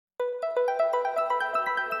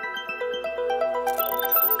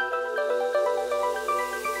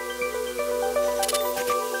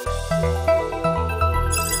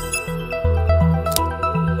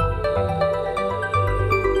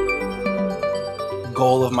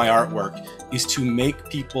goal of my artwork is to make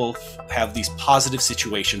people have these positive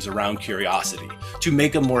situations around curiosity, to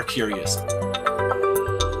make them more curious.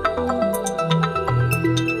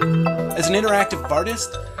 As an interactive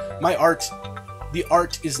artist, the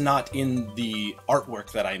art is not in the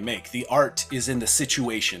artwork that I make. The art is in the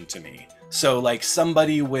situation to me. So like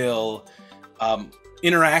somebody will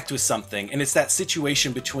interact with something, and it's that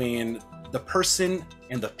situation between the person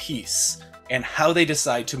and the piece and how they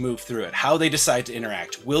decide to move through it, how they decide to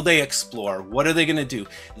interact. Will they explore? What are they gonna do?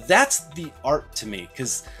 That's the art to me,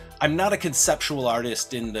 because I'm not a conceptual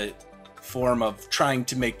artist in the form of trying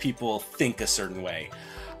to make people think a certain way.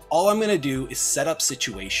 All I'm gonna do is set up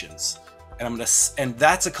situations, and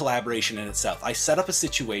that's a collaboration in itself. I set up a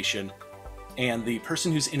situation, and the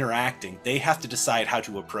person who's interacting, they have to decide how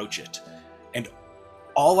to approach it. And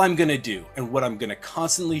all I'm gonna do, and what I'm gonna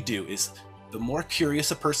constantly do, is the more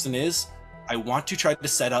curious a person is, I want to try to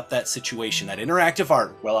set up that situation, that interactive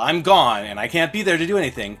art. Well, I'm gone and I can't be there to do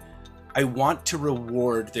anything. I want to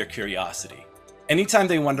reward their curiosity. Anytime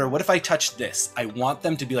they wonder, what if I touch this? I want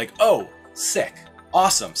them to be like, oh, sick,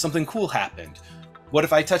 awesome, something cool happened. What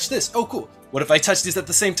if I touch this? Oh, cool. What if I touch these at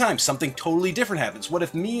the same time? Something totally different happens. What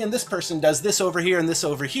if me and this person does this over here and this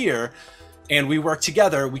over here, and we work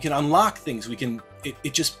together? We can unlock things. We can,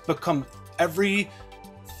 it just become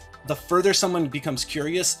the further someone becomes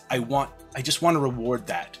curious, I just want to reward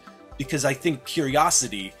that, because I think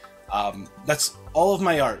curiosity, that's all of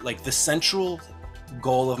my art. Like the central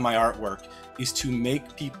goal of my artwork is to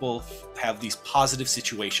make people have these positive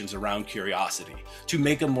situations around curiosity, to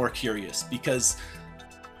make them more curious, because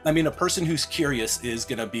I mean, a person who's curious is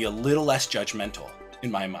going to be a little less judgmental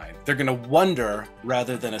in my mind. They're going to wonder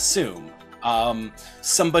rather than assume.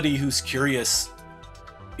 Somebody who's curious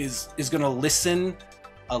is going to listen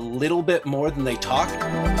a little bit more than they talk.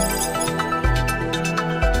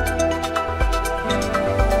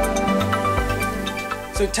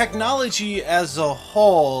 So technology as a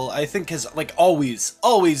whole, I think, has like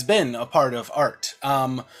always been a part of art.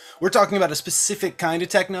 We're talking about a specific kind of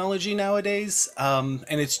technology nowadays, and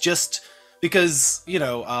it's just because, you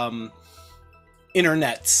know,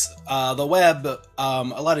 internets, the web, a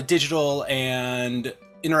lot of digital and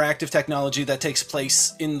interactive technology that takes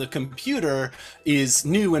place in the computer is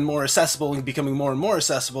new and more accessible and becoming more and more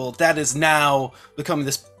accessible. That is now becoming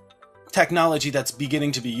this technology that's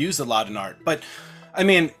beginning to be used a lot in art. But I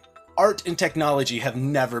mean, art and technology have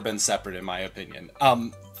never been separate, in my opinion.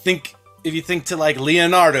 If you think to like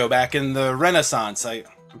Leonardo back in the Renaissance,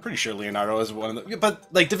 I'm pretty sure Leonardo was one of the, but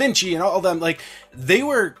like Da Vinci and all of them, like they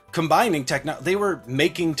were combining they were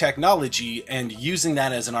making technology and using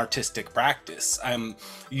that as an artistic practice.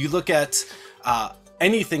 You look at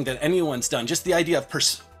anything that anyone's done, just the idea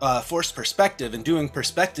of forced perspective and doing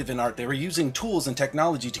perspective in art. They were using tools and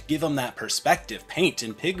technology to give them that perspective, paint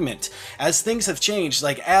and pigment. As things have changed,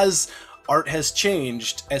 like as art has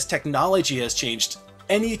changed, as technology has changed,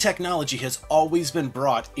 any technology has always been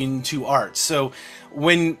brought into art. So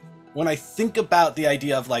when I think about the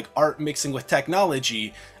idea of like art mixing with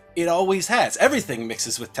technology, it always has. Everything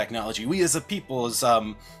mixes with technology. We as a people, as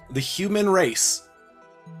the human race,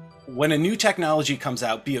 when a new technology comes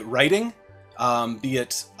out, be it writing, be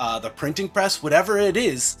it the printing press, whatever it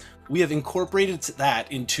is, we have incorporated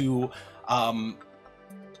that into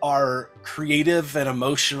our creative and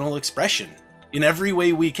emotional expression in every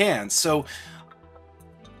way we can. So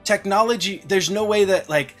technology, there's no way that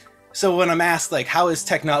like, so when I'm asked like, how has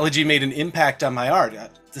technology made an impact on my art?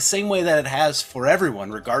 The same way that it has for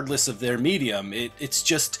everyone, regardless of their medium. It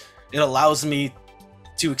allows me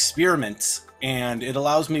to experiment, and it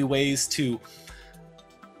allows me ways to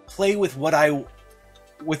play with what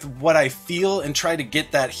I feel and try to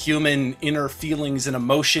get that human inner feelings and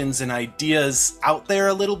emotions and ideas out there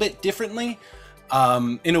a little bit differently,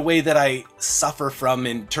 in a way that I suffer from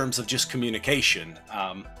in terms of just communication.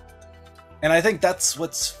 And I think that's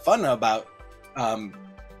what's fun about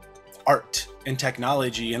art and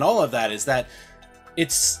technology and all of that, is that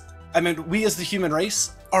we as the human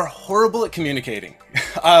race are horrible at communicating.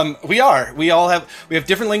 We have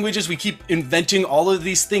different languages. We keep inventing all of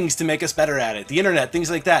these things to make us better at it. The internet, things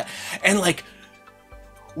like that. And like,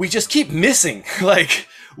 we just keep missing. Like,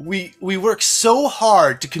 we work so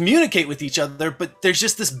hard to communicate with each other, but there's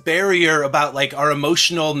just this barrier about like our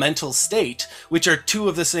emotional mental state, which are two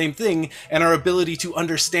of the same thing, and our ability to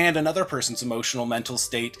understand another person's emotional mental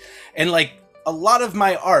state. And like, a lot of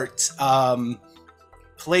my art,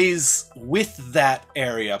 plays with that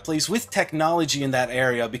area, plays with technology in that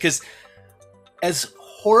area, because as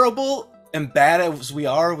horrible and bad as we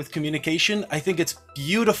are with communication, I think it's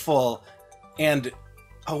beautiful and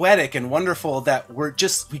poetic and wonderful that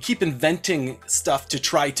we keep inventing stuff to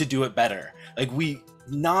try to do it better. Like we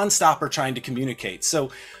nonstop are trying to communicate.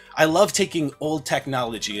 So I love taking old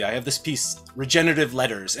technology. I have this piece, Regenerative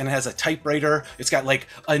Letters, and it has a typewriter. It's got like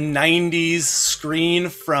a 90s screen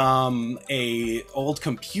from a old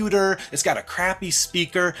computer. It's got a crappy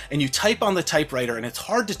speaker, and you type on the typewriter, and it's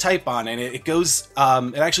hard to type on, and it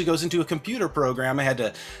actually goes into a computer program.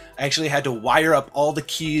 I actually had to wire up all the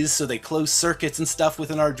keys so they close circuits and stuff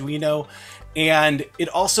with an Arduino. And it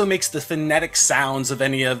also makes the phonetic sounds of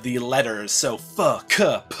any of the letters. So f,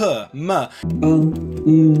 k, p, m.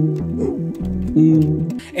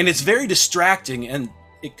 And it's very distracting, and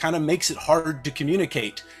it kind of makes it hard to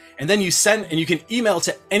communicate. And then you can email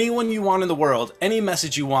to anyone you want in the world, any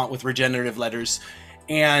message you want with Regenerative Letters.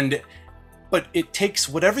 But it takes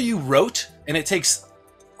whatever you wrote, and it takes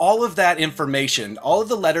all of that information, all of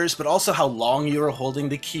the letters, but also how long you were holding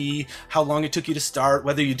the key, how long it took you to start,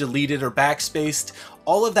 whether you deleted or backspaced,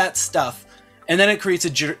 all of that stuff. And then it creates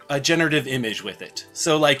a generative image with it.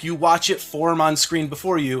 So like you watch it form on screen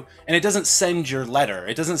before you, and it doesn't send your letter.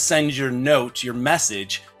 It doesn't send your note, your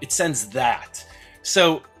message. It sends that.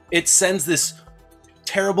 So it sends this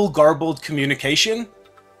terrible, garbled communication,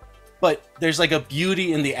 but there's like a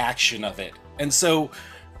beauty in the action of it. And so,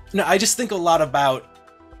 I just think a lot about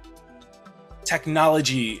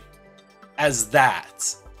technology as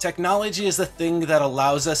that. Technology is the thing that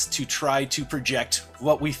allows us to try to project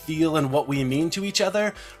what we feel and what we mean to each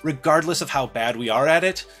other, regardless of how bad we are at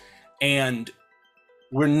it. And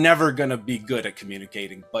we're never gonna be good at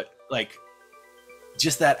communicating, but like,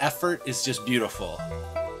 just that effort is just beautiful.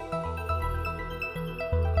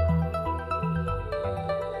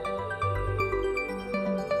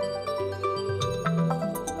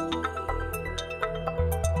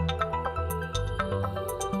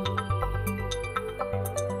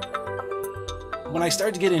 When I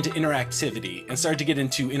started to get into interactivity and started to get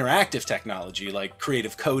into interactive technology like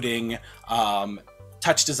creative coding,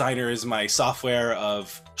 Touch Designer is my software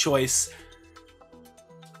of choice,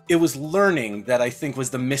 it was learning that I think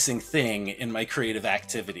was the missing thing in my creative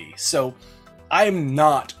activity. So I'm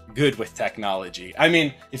not good with technology. I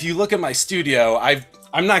mean, if you look at my studio,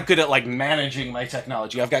 I'm not good at like managing my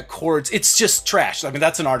technology. I've got cords. It's just trashed. I mean,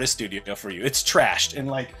 that's an artist studio for you. It's trashed, and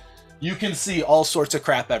like you can see all sorts of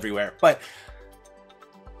crap everywhere. But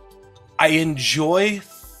I enjoy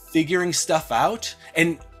figuring stuff out,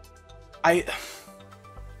 and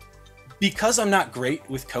because I'm not great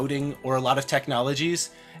with coding or a lot of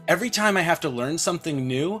technologies, every time I have to learn something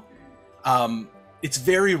new, it's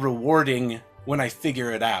very rewarding when I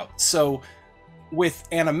figure it out. So with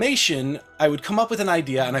animation, I would come up with an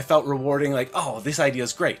idea and I felt rewarding, like, oh, this idea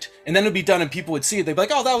is great. And then it'd be done and people would see it, they'd be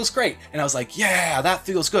like, oh, that was great. And I was like, yeah, that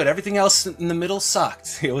feels good. Everything else in the middle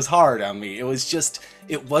sucked. It was hard on me.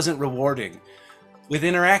 It wasn't rewarding. With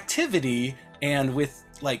interactivity and with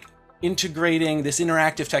like integrating this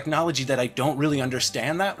interactive technology that I don't really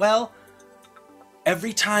understand that well,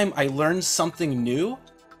 every time I learn something new,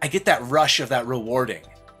 I get that rush of that rewarding.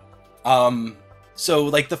 So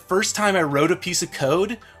like the first time I wrote a piece of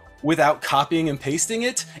code without copying and pasting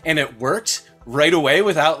it, and it worked right away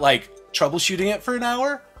without like troubleshooting it for an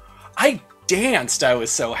hour, I danced. I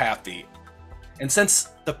was so happy. And since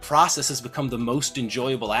the process has become the most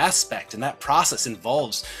enjoyable aspect, and that process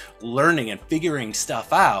involves learning and figuring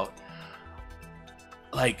stuff out,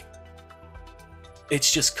 like,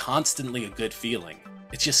 it's just constantly a good feeling.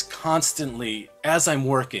 It's just constantly, as I'm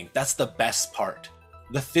working, that's the best part.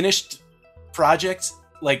 The finished project,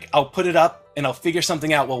 like I'll put it up and I'll figure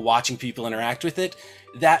something out while watching people interact with it.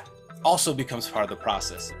 That also becomes part of the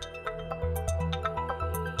process.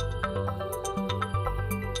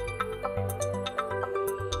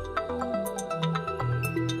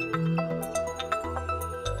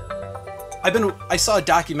 I saw a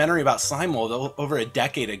documentary about slime mold over a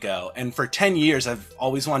decade ago, and for 10 years I've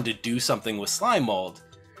always wanted to do something with slime mold.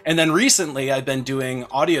 And then recently I've been doing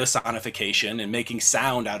audio sonification and making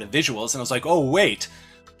sound out of visuals, and I was like, oh wait,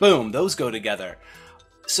 boom, those go together.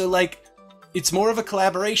 So like, it's more of a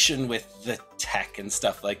collaboration with the tech and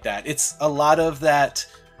stuff like that. It's a lot of that,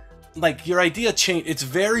 like your idea change. It's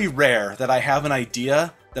very rare that I have an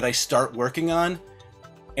idea that I start working on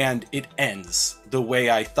and it ends the way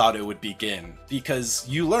I thought it would begin, because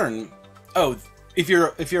you learn, oh, if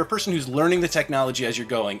you're a person who's learning the technology as you're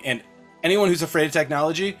going, and anyone who's afraid of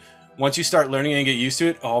technology, once you start learning and get used to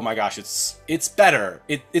it, oh my gosh, it's better.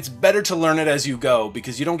 It's better to learn it as you go,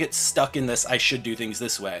 because you don't get stuck in this, I should do things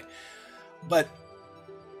this way. But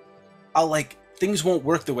things won't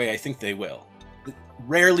work the way I think they will.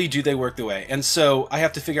 Rarely do they work the way. And so I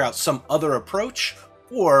have to figure out some other approach,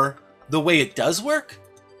 or the way it does work,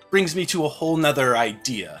 brings me to a whole nother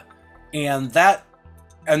idea. And that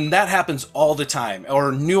happens all the time.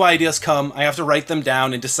 Or new ideas come, I have to write them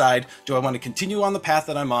down and decide, do I want to continue on the path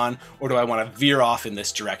that I'm on, or do I want to veer off in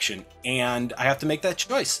this direction? And I have to make that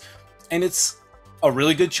choice. And it's a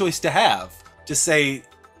really good choice to have, to say,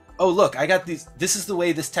 oh, look, I got these, this is the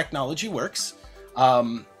way this technology works.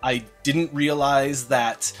 I didn't realize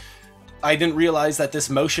that this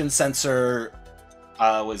motion sensor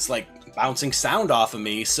was like bouncing sound off of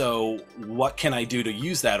me. So what can I do to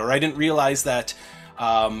use that? Or I didn't realize that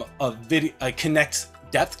a Kinect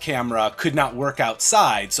depth camera could not work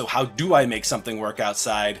outside. So how do I make something work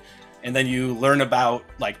outside? And then you learn about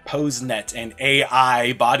like PoseNet and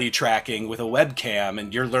AI body tracking with a webcam,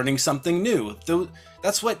 and you're learning something new.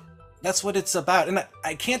 That's what it's about. And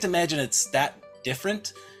I can't imagine it's that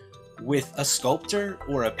different with a sculptor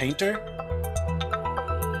or a painter.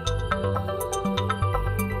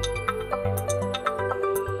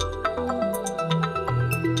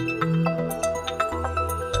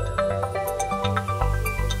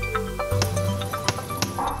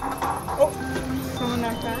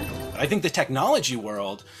 I think the technology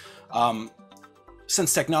world,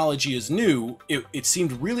 since technology is new, it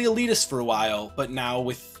seemed really elitist for a while, but now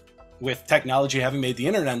with technology having made the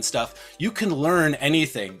internet and stuff, you can learn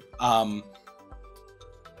anything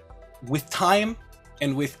with time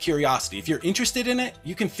and with curiosity. If you're interested in it,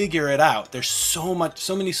 you can figure it out. There's so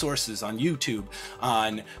many sources on YouTube,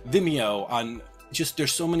 on Vimeo,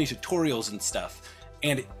 there's so many tutorials and stuff.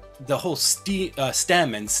 And the whole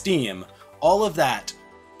STEM and STEAM, all of that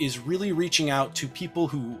is really reaching out to people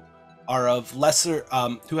who are of lesser,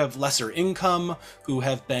 who have lesser income, who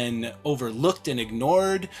have been overlooked and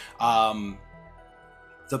ignored.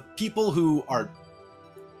 The people who are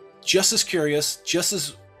just as curious, just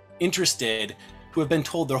as interested, who have been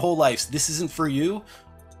told their whole lives, this isn't for you.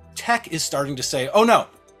 Tech is starting to say, oh no,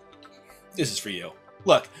 this is for you.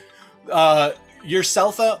 Look, your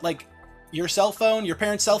cell phone, your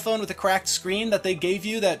parents' cell phone with a cracked screen that they gave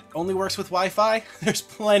you that only works with Wi-Fi, there's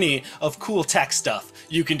plenty of cool tech stuff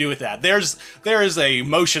you can do with that. There is a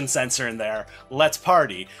motion sensor in there, let's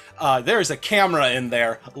party. There's a camera in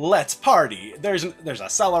there, let's party. There's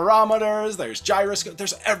accelerometers, there's gyroscope,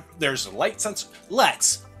 there's a light sensor,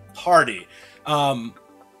 let's party. And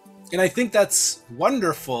I think that's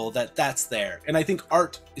wonderful that that's there. And I think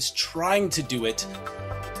art is trying to do it.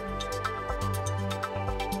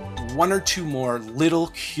 One or two more little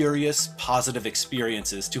curious positive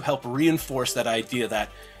experiences to help reinforce that idea that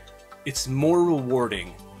it's more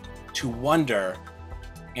rewarding to wonder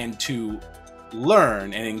and to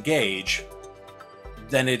learn and engage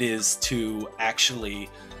than it is to actually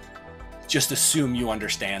just assume you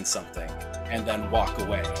understand something and then walk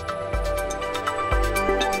away.